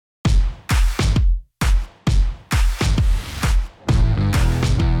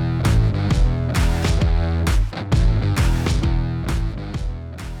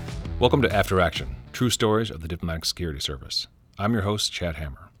Welcome to After Action, True Stories of the Diplomatic Security Service. I'm your host, Chad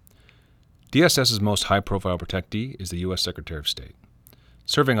Hammer. DSS's most high-profile protectee is the U.S. Secretary of State.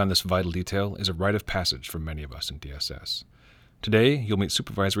 Serving on this vital detail is a rite of passage for many of us in DSS. Today, you'll meet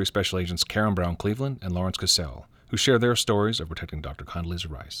Supervisory Special Agents Karen Brown Cleveland and Lawrence Casselle, who share their stories of protecting Dr. Condoleezza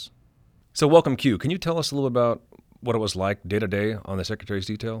Rice. So welcome, Q. Can you tell us a little about what it was like day-to-day on the Secretary's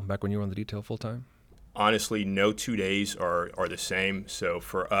detail back when you were on the detail full-time? Honestly, no 2 days are the same. So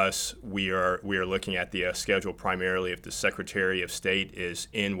for us, we are looking at the schedule primarily if the Secretary of State is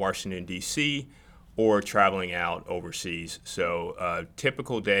in Washington, D.C., or traveling out overseas. So a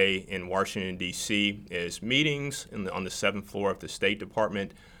typical day in Washington, D.C. is meetings on the 7th floor of the State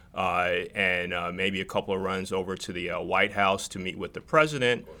Department, and maybe a couple of runs over to the White House to meet with the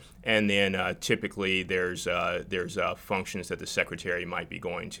president. And then typically there's functions that the secretary might be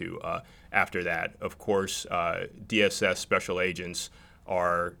going to after that. Of course, DSS special agents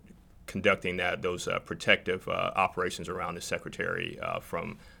are conducting those protective operations around the secretary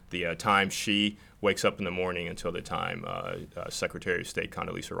from the time she wakes up in the morning until the time Secretary of State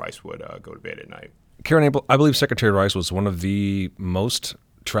Condoleezza Rice would go to bed at night. Karen, I believe Secretary Rice was one of the most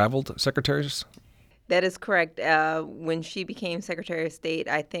traveled secretaries? That is correct. When she became Secretary of State,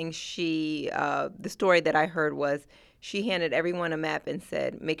 I think the story that I heard was she handed everyone a map and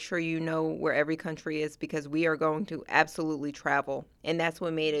said, make sure you know where every country is because we are going to absolutely travel. And that's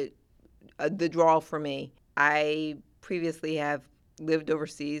what made it the draw for me. I previously have lived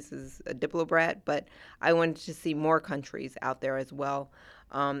overseas as a diplomat, but I wanted to see more countries out there as well.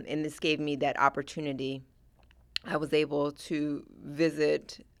 And this gave me that opportunity. I was able to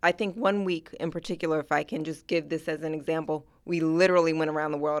visit, I think 1 week in particular, if I can just give this as an example, we literally went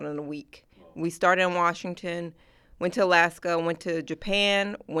around the world in a week. We started in Washington, went to Alaska, went to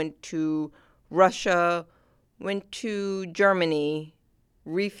Japan, went to Russia, went to Germany,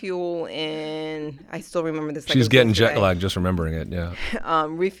 refuel in, I still remember this. She's getting jet lagged just remembering it, yeah.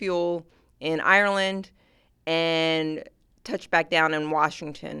 Refuel in Ireland and touch back down in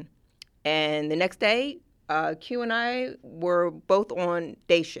Washington. And the next day, Q and I were both on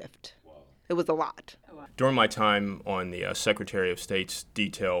day shift. Wow. It was a lot. During my time on the Secretary of State's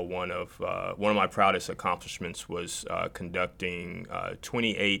detail, one of my proudest accomplishments was conducting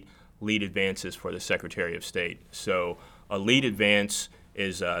 28 lead advances for the Secretary of State. So a lead advance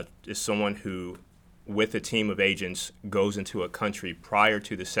is someone who, with a team of agents, goes into a country prior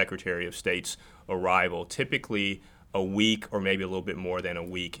to the Secretary of State's arrival, typically a week or maybe a little bit more than a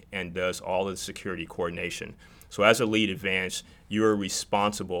week, and does all of the security coordination. So as a lead advance, you're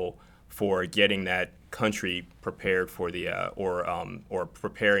responsible for getting that country prepared for the or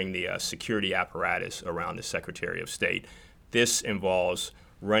preparing the security apparatus around the Secretary of State. This involves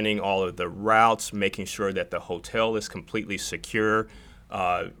running all of the routes, making sure that the hotel is completely secure,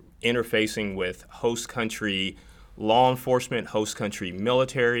 interfacing with host country law enforcement, host country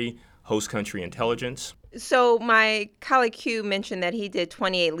military, host country intelligence. So my colleague Q mentioned that he did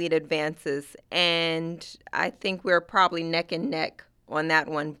 28 lead advances, and I think we're probably neck and neck on that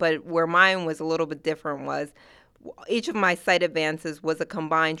one. But where mine was a little bit different was each of my site advances was a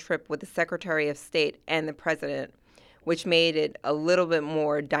combined trip with the Secretary of State and the President, which made it a little bit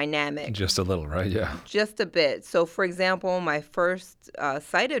more dynamic. Just a little, right? Yeah. Just a bit. So, for example, my first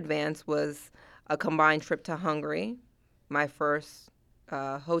site advance was a combined trip to Hungary. My first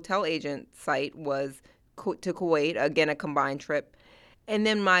hotel agent site was to Kuwait, again, a combined trip. And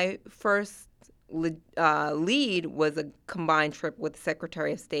then my first lead was a combined trip with the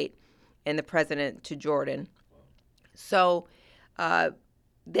Secretary of State and the President to Jordan. So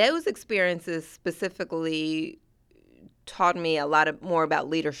those experiences specifically taught me a lot more about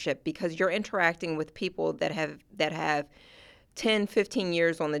leadership because you're interacting with people that have 10, 15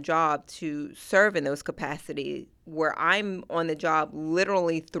 years on the job to serve in those capacities, where I'm on the job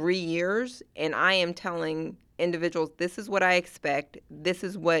literally 3 years, and I am telling individuals, this is what I expect, this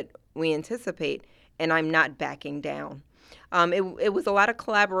is what we anticipate, and I'm not backing down. It was a lot of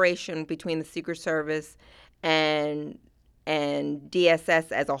collaboration between the Secret Service and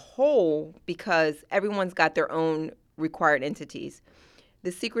DSS as a whole because everyone's got their own required entities.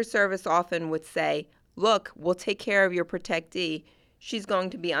 The Secret Service often would say, look, we'll take care of your protectee. She's going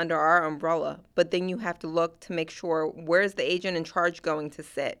to be under our umbrella. But then you have to look to make sure, where's the agent in charge going to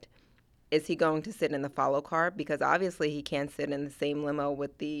sit? Is he going to sit in the follow car? Because obviously he can't sit in the same limo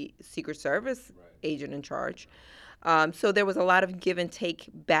with the Secret Service agent in charge. So there was a lot of give and take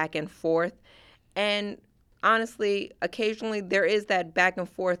back and forth. And honestly, occasionally there is that back and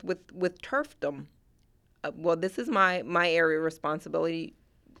forth with turfdom. Well, this is my area of responsibility.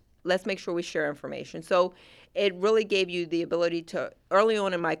 let's make sure we share information. So it really gave you the ability to, early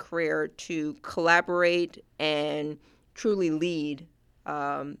on in my career, to collaborate and truly lead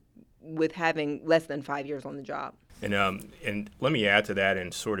with having less than 5 years on the job. And let me add to that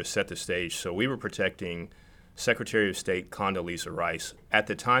and sort of set the stage. So we were protecting Secretary of State Condoleezza Rice. At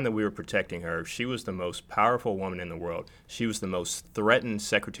the time that we were protecting her, she was the most powerful woman in the world. She was the most threatened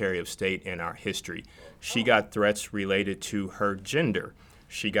Secretary of State in our history. She got threats related to her gender.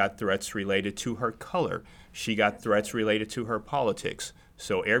 She got threats related to her color. She got threats related to her politics.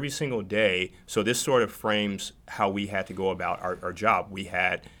 So every single day, so this sort of frames how we had to go about our job.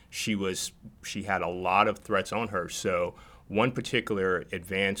 She had a lot of threats on her. So one particular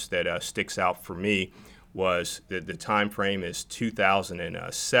advance that sticks out for me was the time frame is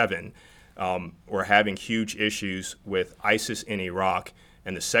 2007. We're having huge issues with ISIS in Iraq,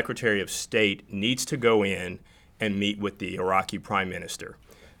 and the Secretary of State needs to go in and meet with the Iraqi Prime Minister.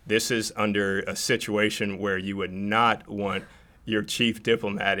 This is under a situation where you would not want your chief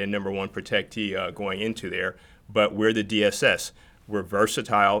diplomat and number one protectee going into there, but we're the DSS. We're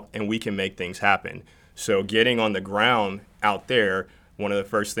versatile, and we can make things happen. So getting on the ground out there, one of the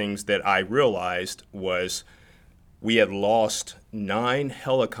first things that I realized was we had lost 9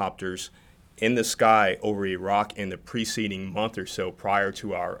 helicopters in the sky over Iraq in the preceding month or so prior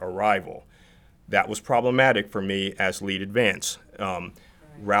to our arrival. That was problematic for me as lead advance.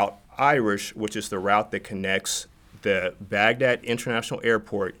 Route Irish, which is the route that connects the Baghdad International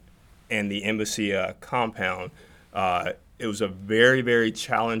Airport and the embassy compound, it was a very, very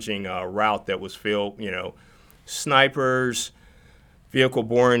challenging route that was filled, snipers,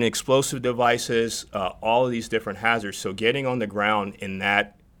 vehicle-borne explosive devices, all of these different hazards. So getting on the ground in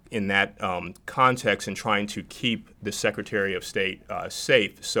that context and trying to keep the Secretary of State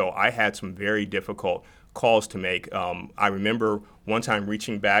safe. So I had some very difficult calls to make. I remember one time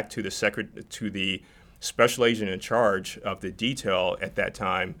reaching back to the special agent in charge of the detail at that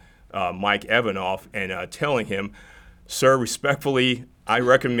time, Mike Evanoff, and telling him, "Sir, respectfully, I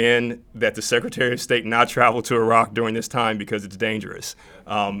recommend that the Secretary of State not travel to Iraq during this time because it's dangerous."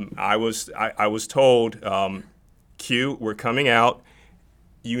 I was told, "Q, we're coming out.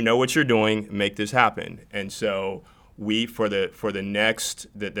 You know what you're doing. Make this happen." And so we, for the next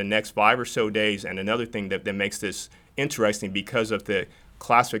 5 or so days, and another thing that makes this interesting because of the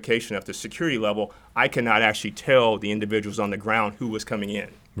classification of the security level, I cannot actually tell the individuals on the ground who was coming in.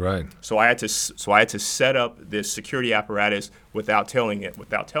 Right. So I had to set up this security apparatus without telling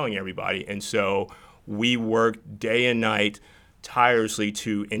everybody. And so we worked day and night tirelessly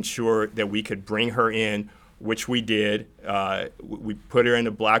to ensure that we could bring her in, which we did. We put her in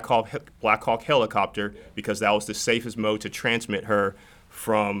a Black Hawk helicopter because that was the safest mode to transmit her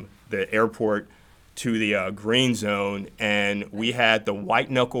from the airport to the green zone, and we had the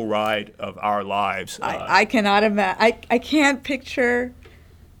white knuckle ride of our lives. I cannot imagine. I can't picture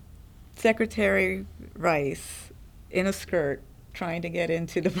Secretary Rice in a skirt trying to get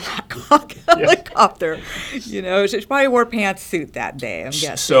into the Black Hawk helicopter. She probably wore a pantsuit that day, I'm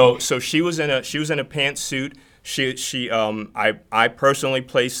guessing. So she was in a pantsuit. I personally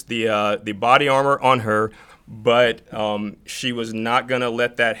placed the body armor on her, but she was not going to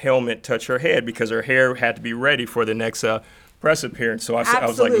let that helmet touch her head because her hair had to be ready for the next press appearance. So I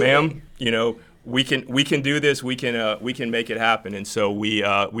was like, "Ma'am, we can do this. We can make it happen." And so we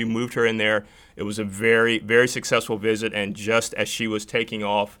moved her in there. It was a very, very successful visit. And just as she was taking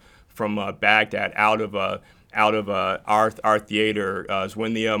off from Baghdad out of our theater, is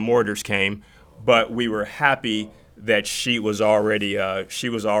when the mortars came. But we were happy that she was already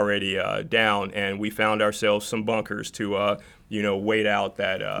down, and we found ourselves some bunkers to wait out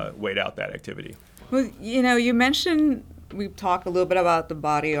that activity. Well, you mentioned, we talked a little bit about the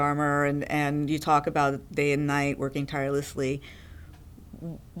body armor, and you talk about day and night working tirelessly.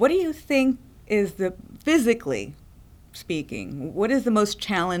 What do you think is physically speaking, what is the most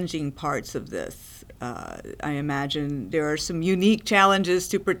challenging parts of this? I imagine there are some unique challenges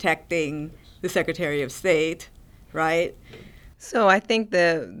to protecting the Secretary of State, right? So I think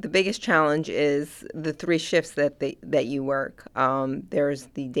the biggest challenge is the 3 shifts that you work. There's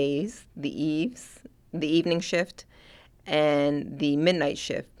the days, the evening shift, and the midnight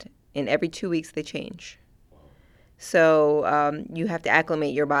shift. And every 2 weeks they change. So you have to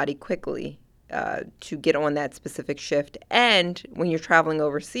acclimate your body quickly to get on that specific shift. And when you're traveling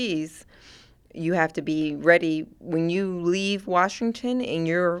overseas, you have to be ready when you leave Washington and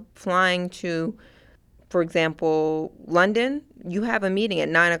you're flying to, for example, London. You have a meeting at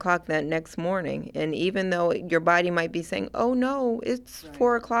 9 o'clock that next morning. And even though your body might be saying, "Oh, no, it's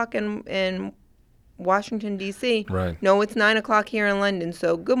 4 o'clock in Washington, D.C. Right. No, it's 9 o'clock here in London.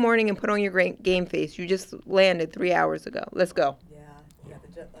 So good morning and put on your game face. You just landed 3 hours ago. Let's go. Yeah,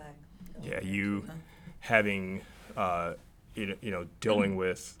 the jet lag. Yeah, you having dealing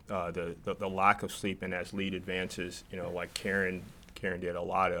with the lack of sleep, and as lead advances, like Karen did a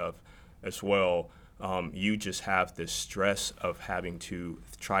lot of as well. You just have the stress of having to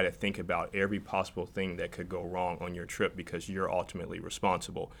try to think about every possible thing that could go wrong on your trip because you're ultimately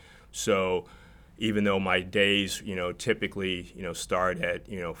responsible. So even though my days, typically, start at,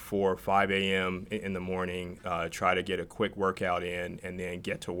 4 or 5 a.m. in the morning, try to get a quick workout in and then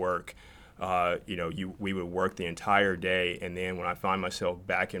get to work. We would work the entire day, and then when I find myself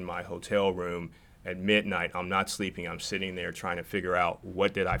back in my hotel room at midnight, I'm not sleeping. I'm sitting there trying to figure out,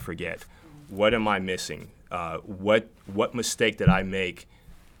 what did I forget? What am I missing? What mistake did I make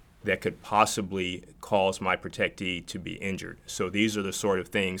that could possibly cause my protectee to be injured? So these are the sort of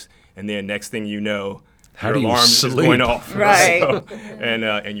things, and then next thing you know, your alarm is going off, right? So,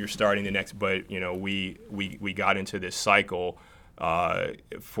 and you're starting the next. But we got into this cycle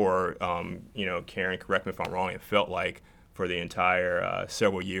for Karen, correct me if I'm wrong. It felt like for the entire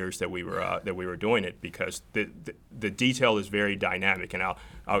several years that we were doing it, because the detail is very dynamic. And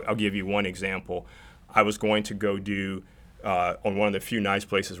I'll give you one example. I was going to go do on one of the few nice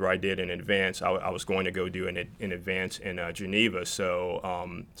places where I did in advance. I was going to go do an advance in Geneva. So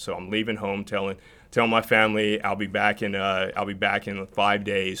I'm leaving home, telling my family I'll be back in 5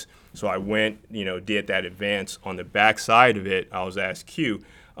 days. So I went, did that advance. On the back side of it, I was asked, Q,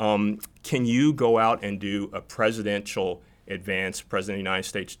 can you go out and do a presidential advance, President of the United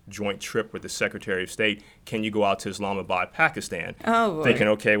States joint trip with the Secretary of State? Can you go out to Islamabad, Pakistan? Oh, boy. Thinking,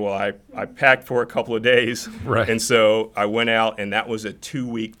 okay, well, I packed for a couple of days. Right. And so I went out, and that was a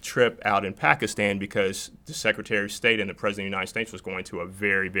 2-week trip out in Pakistan because the Secretary of State and the President of the United States was going to a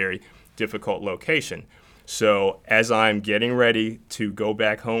very, very difficult location. So as I'm getting ready to go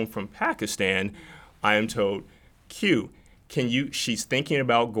back home from Pakistan, I am told, Q, she's thinking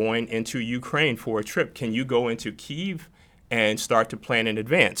about going into Ukraine for a trip. Can you go into Kyiv and start to plan in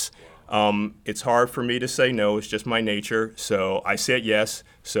advance? It's hard for me to say no. It's just my nature. So I said yes.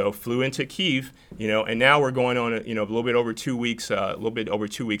 So flew into Kyiv, and now we're going on a little bit over 2 weeks,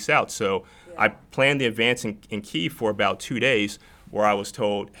 out. So I planned the advance in Kyiv for about 2 days, where I was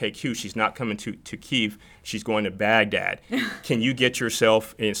told, hey, Q, she's not coming to Kyiv. She's going to Baghdad. Can you get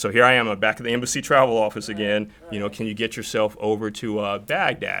yourself, and so here I am, I'm back at the embassy travel office again. Can you get yourself over to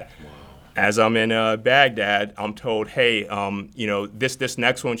Baghdad? As I'm in Baghdad, I'm told, hey, this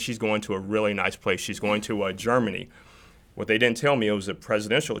next one, she's going to a really nice place. She's going to Germany. What they didn't tell me, it was a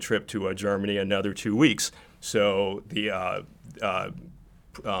presidential trip to Germany, another 2 weeks. So the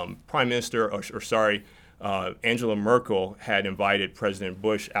Prime Minister, Angela Merkel had invited President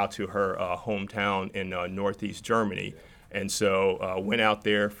Bush out to her hometown in northeast Germany. And so went out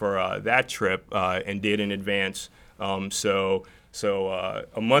there for that trip and did an advance. So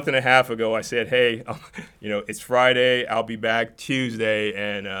a month and a half ago, I said, hey, it's Friday, I'll be back Tuesday,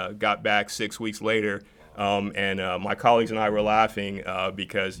 and got back 6 weeks later. And my colleagues and I were laughing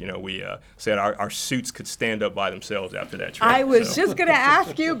because, we said our suits could stand up by themselves after that trip. I was just going to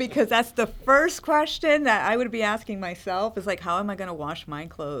ask you, because that's the first question that I would be asking myself, is like, how am I going to wash my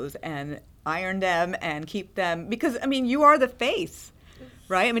clothes and iron them and keep them? Because, you are the face,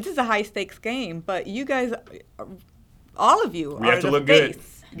 right? This is a high-stakes game, but you guys, all of you, we are have to the look face. good.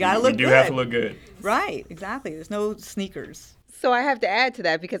 You got to look good. We do have to look good. Right, exactly. There's no sneakers. So I have to add to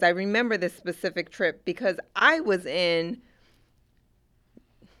that because I remember this specific trip because I was in,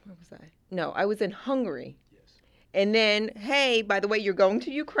 where was I? No, I was in Hungary. Yes. And then, hey, by the way, you're going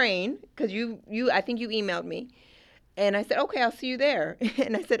to Ukraine because I think you emailed me. And I said, okay, I'll see you there.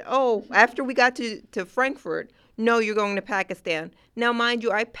 And I said, oh, after we got to Frankfurt, no, you're going to Pakistan. Now, mind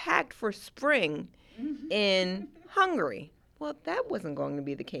you, I packed for spring in Hungary. Well, that wasn't going to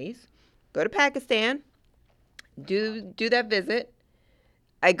be the case. Go to Pakistan. Do that visit.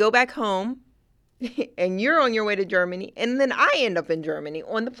 I go back home, and you're on your way to Germany, and then I end up in Germany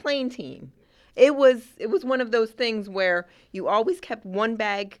on the plane team. It was one of those things where you always kept one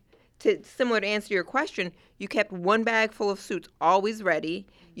bag. Similar to answer your question, you kept one bag full of suits always ready.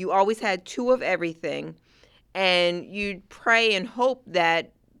 You always had 2 of everything, and you'd pray and hope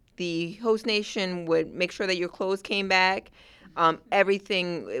that the host nation would make sure that your clothes came back.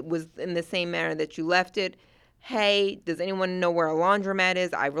 Everything was in the same manner that you left it. Hey, does anyone know where a laundromat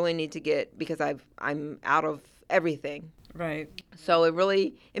is? I really need to get, because I'm out of everything. Right. So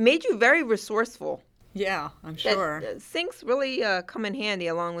it made you very resourceful. Yeah, I'm sure. Sinks really come in handy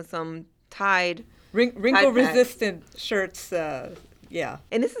along with some tied Wrinkle-resistant shirts Yeah.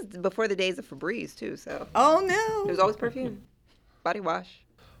 And this is before the days of Febreze, too, so Oh, no. it was always perfume, body wash.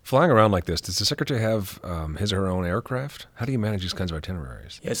 Flying around like this, does the Secretary have his or her own aircraft? How do you manage these kinds of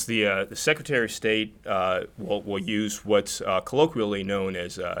itineraries? Yes, the Secretary of State will use what's colloquially known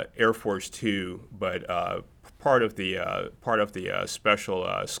as Air Force Two, but part of the special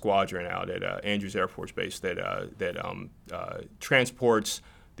squadron out at Andrews Air Force Base that transports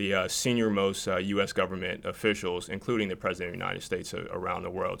the senior-most U.S. government officials, including the President of the United States, around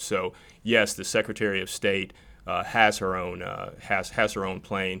the world. So, yes, the Secretary of State has her own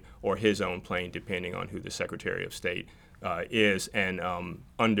plane or his own plane, depending on who the Secretary of State is. And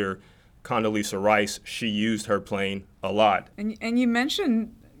under Condoleezza Rice, she used her plane a lot. And you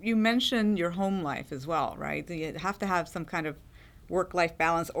mentioned your home life as well, right? You have to have some kind of work-life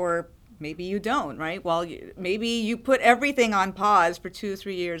balance, or maybe you don't, right? Well, maybe you put everything on pause for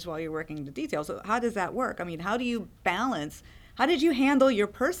 2-3 years while you're working the details. So how does that work? I mean, how do you balance? How did you handle your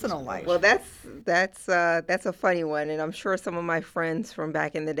personal life? Well, that's a funny one, and I'm sure some of my friends from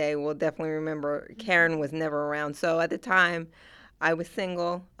back in the day will definitely remember Karen was never around. So at the time, I was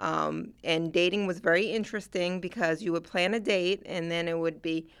single, and dating was very interesting because you would plan a date, and then it would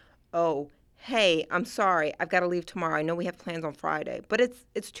be, oh, hey, I'm sorry, I've got to leave tomorrow. I know we have plans on Friday, but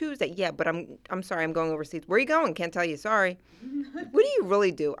it's Tuesday. Yeah, but I'm sorry, I'm going overseas. Where are you going? Can't tell you. Sorry. What do you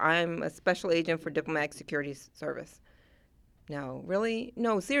really do? I'm a special agent for diplomatic security service. No, really?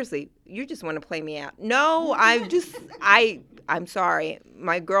 No, seriously. You just want to play me out. No, I'm sorry.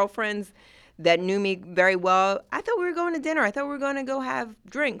 My girlfriends that knew me very well, I thought we were going to dinner. I thought we were going to go have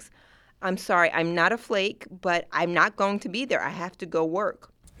drinks. I'm sorry. I'm not a flake, but I'm not going to be there. I have to go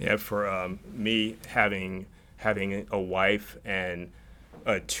work. Yeah, for me having a wife and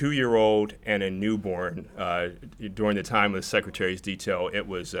a 2-year-old and a newborn during the time of the Secretary's detail, it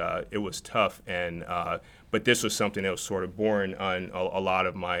was tough, and but this was something that was sort of born on a lot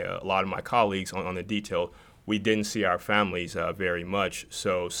of my colleagues on the detail. We didn't see our families very much,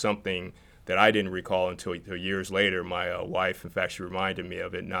 so something that I didn't recall until years later. My wife, in fact, she reminded me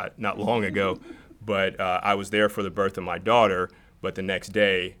of it not long ago, but I was there for the birth of my daughter. But the next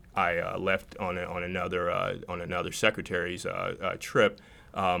day, I left on another secretary's trip.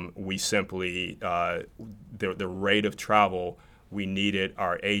 We simply the rate of travel. We needed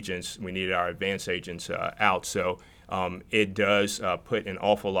our advance agents out. So it does put an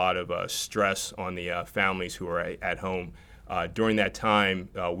awful lot of stress on the families who are at home. During that time,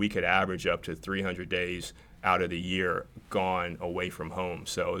 we could average up to 300 days out of the year gone away from home.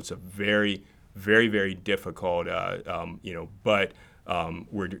 So it's a very, very, very difficult, but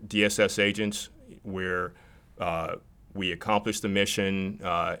we're DSS agents. We accomplished the mission,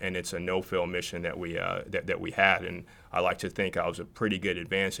 and it's a no-fail mission that we had. And I like to think I was a pretty good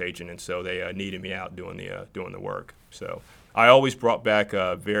advance agent, and so they needed me out doing the work. So I always brought back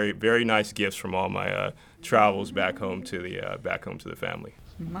very, very nice gifts from all my travels back home to the family.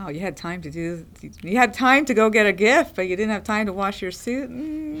 Wow, you had time to go get a gift, but you didn't have time to wash your suit.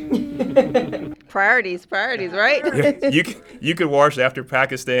 Priorities, right? Yeah, you could wash after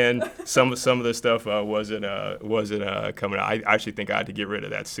Pakistan. Some of the stuff wasn't coming out. I actually think I had to get rid of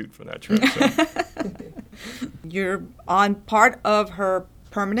that suit from that trip. So. You're on part of her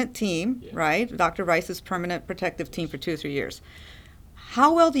permanent team, right? Dr. Rice's permanent protective team for 2 or 3 years.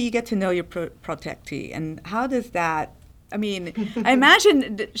 How well do you get to know your protectee, and how does that? I mean, I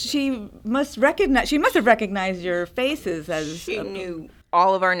imagine she must have recognized your faces as she knew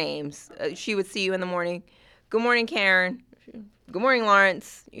all of our names. She would see you in the morning. Good morning, Karen. Good morning,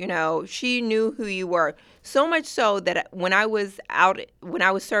 Lawrence. She knew who you were. So much so that when I was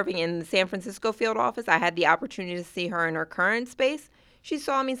serving in the San Francisco field office, I had the opportunity to see her in her current space. She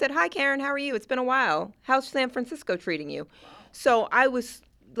saw me and said, "Hi, Karen. How are you? It's been a while. How's San Francisco treating you?" So I was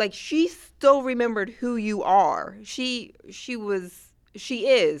like, she still remembered who you are. She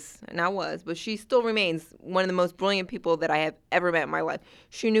is, and I was, but she still remains one of the most brilliant people that I have ever met in my life.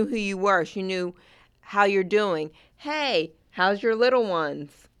 She knew who you were. She knew how you're doing. Hey, how's your little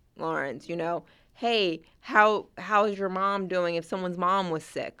ones, Lawrence? Hey, how's your mom doing if someone's mom was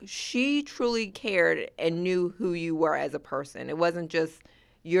sick? She truly cared and knew who you were as a person. It wasn't just,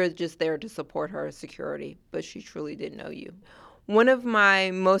 you're just there to support her security, but she truly did know you. One of my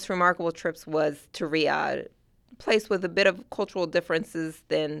most remarkable trips was to Riyadh, a place with a bit of cultural differences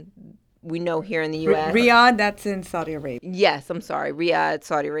than we know here in the U.S. Riyadh, that's in Saudi Arabia. Yes, I'm sorry, Riyadh,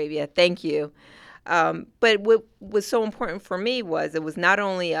 Saudi Arabia. Thank you. But what was so important for me was it was not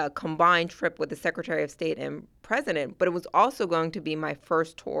only a combined trip with the Secretary of State and President, but it was also going to be my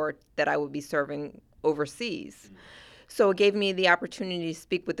first tour that I would be serving overseas. So it gave me the opportunity to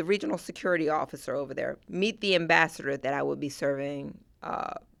speak with the regional security officer over there, meet the ambassador that I would be serving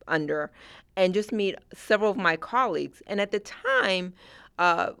under, and just meet several of my colleagues. And at the time,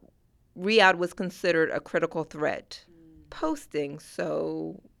 Riyadh was considered a critical threat posting.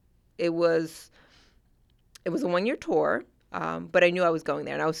 So it was a 1-year tour, but I knew I was going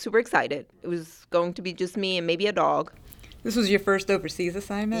there, and I was super excited. It was going to be just me and maybe a dog. This was your first overseas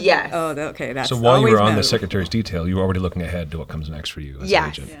assignment? Yes. Oh, okay. That's so while you always were on the notable. Secretary's detail, you were already looking ahead to what comes next for you as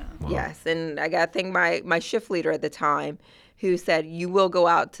Yes. an agent. Yeah. Wow. Yes, and I got to thank my shift leader at the time, who said, you will go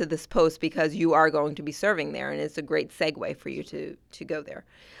out to this post because you are going to be serving there, and it's a great segue for you to go there.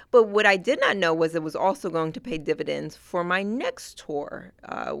 But what I did not know was it was also going to pay dividends for my next tour,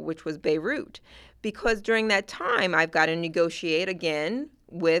 which was Beirut, because during that time, I've got to negotiate again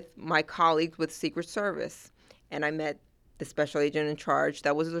with my colleagues with Secret Service, and I met the special agent in charge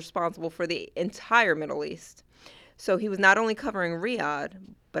that was responsible for the entire Middle East. So he was not only covering Riyadh,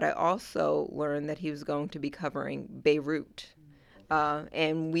 but I also learned that he was going to be covering Beirut.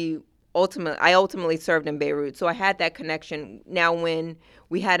 And I ultimately served in Beirut. So I had that connection. Now, when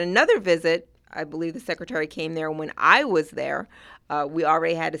we had another visit, I believe the secretary came there when I was there. We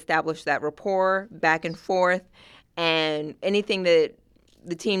already had established that rapport back and forth. And anything that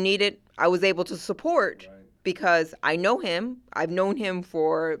the team needed, I was able to support because I know him. I've known him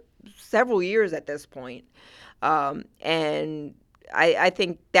for several years at this point. And I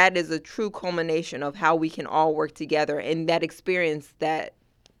think that is a true culmination of how we can all work together and that experience that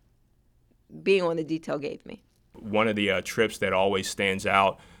being on the detail gave me. One of the trips that always stands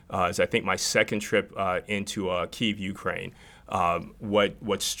out is, I think, my second trip into Kyiv, Ukraine.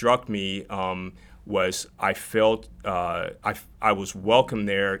 What struck me was I felt I was welcomed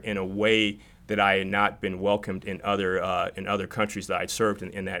there in a way that I had not been welcomed in other countries that I'd served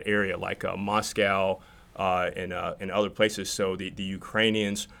in that area, like Moscow and other places. So the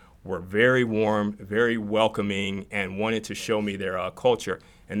Ukrainians were very warm, very welcoming, and wanted to show me their culture.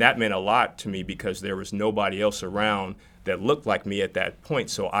 And that meant a lot to me because there was nobody else around that looked like me at that point.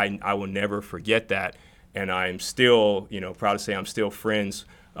 So I will never forget that. And I'm still, proud to say I'm still friends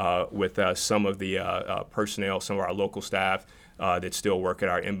with some of the personnel, some of our local staff that still work at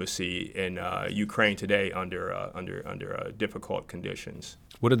our embassy in Ukraine today under difficult conditions.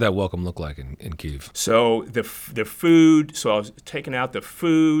 What did that welcome look like in Kyiv? So the food. So I was taking out the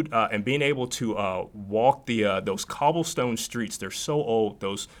food and being able to walk those cobblestone streets. They're so old.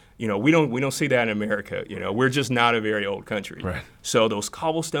 Those we don't see that in America. We're just not a very old country. Right. So those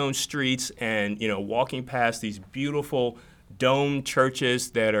cobblestone streets and walking past these beautiful domed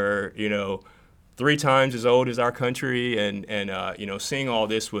churches that are 3 times as old as our country, and seeing all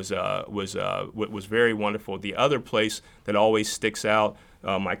this was very wonderful. The other place that always sticks out,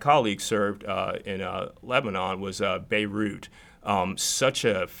 my colleague served in Lebanon, was Beirut. Such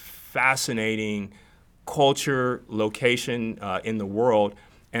a fascinating culture, location in the world,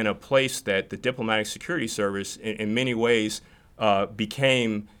 and a place that the Diplomatic Security Service, in many ways,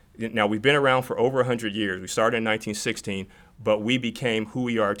 became. Now, we've been around for over 100 years. We started in 1916, but we became who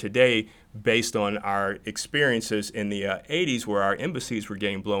we are today based on our experiences in the 80s, where our embassies were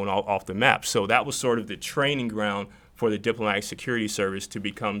getting blown off the map. So that was sort of the training ground for the Diplomatic Security Service to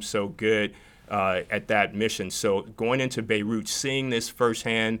become so good at that mission. So going into Beirut, seeing this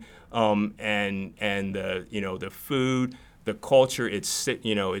firsthand, and the food, the culture,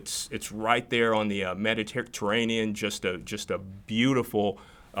 it's right there on the Mediterranean, just a beautiful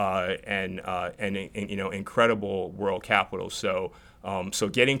and incredible world capital. So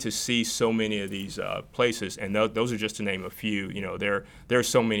getting to see so many of these places, and those are just to name a few. There are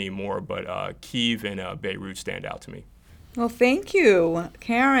so many more, but Kyiv and Beirut stand out to me. Well, thank you,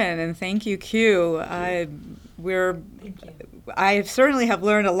 Karen, and thank you, Q. I certainly have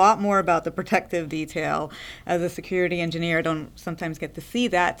learned a lot more about the protective detail. As a security engineer, I don't sometimes get to see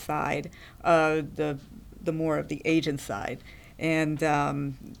that side, the more of the agent side. And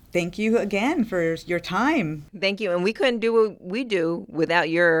thank you again for your time. Thank you. And we couldn't do what we do without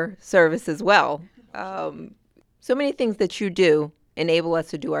your service as well. So many things that you do enable us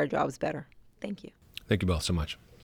to do our jobs better. Thank you. Thank you both so much.